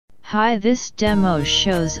Hi, this demo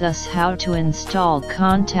shows us how to install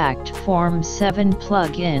Contact Form 7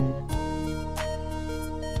 plugin.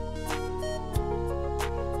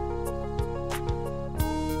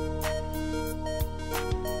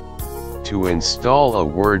 To install a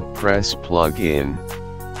WordPress plugin,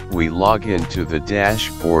 we log into the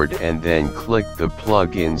dashboard and then click the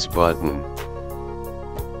Plugins button.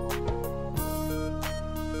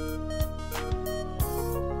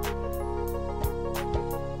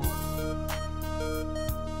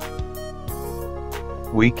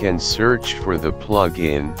 We can search for the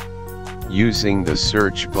plugin using the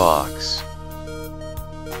search box.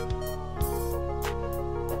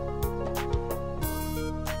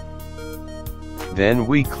 Then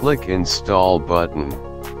we click Install button.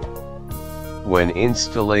 When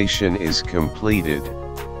installation is completed,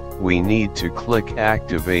 we need to click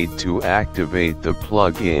Activate to activate the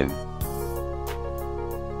plugin.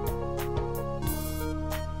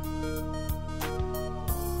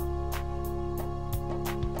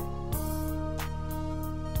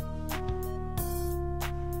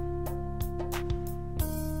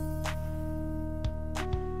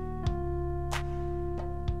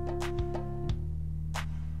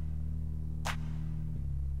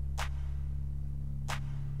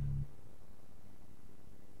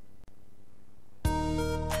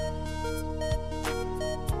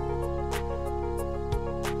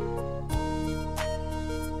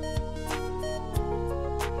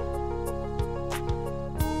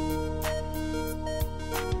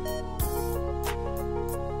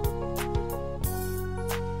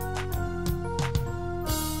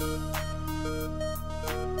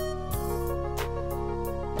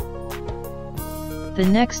 The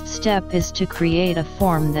next step is to create a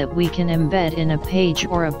form that we can embed in a page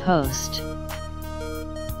or a post.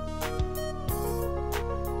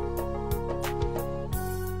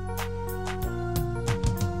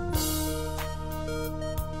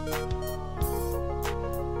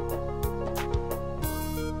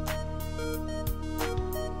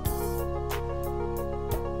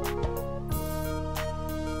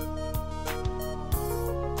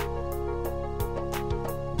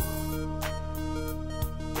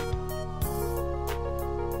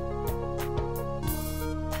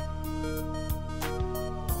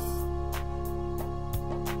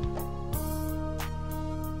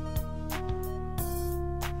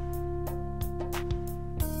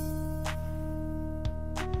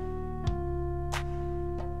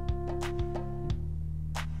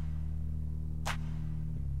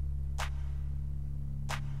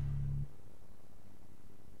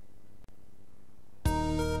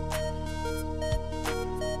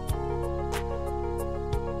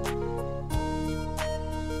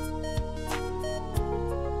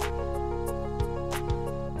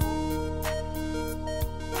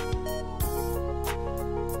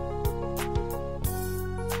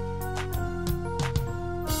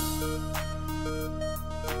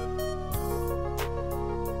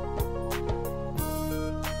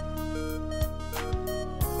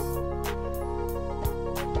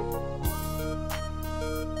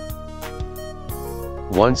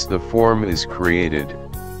 Once the form is created,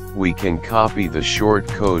 we can copy the short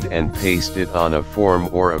code and paste it on a form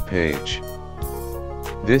or a page.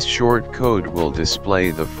 This short code will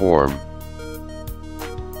display the form.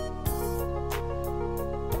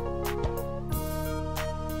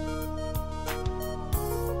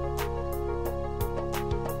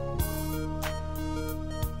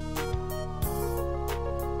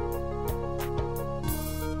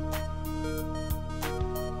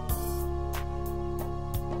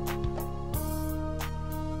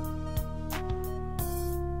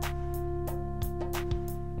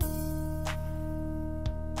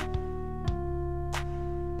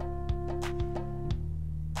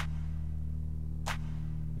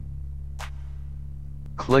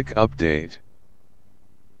 Click Update.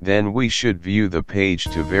 Then we should view the page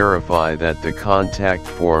to verify that the contact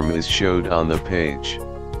form is showed on the page.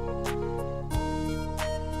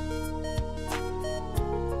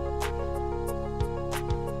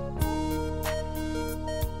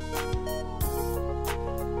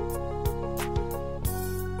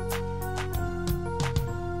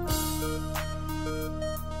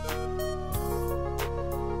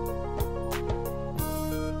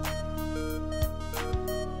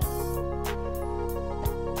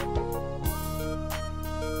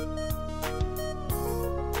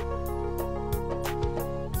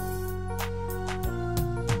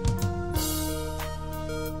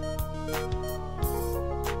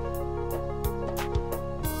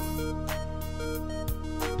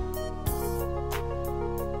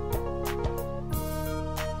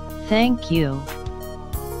 Thank you.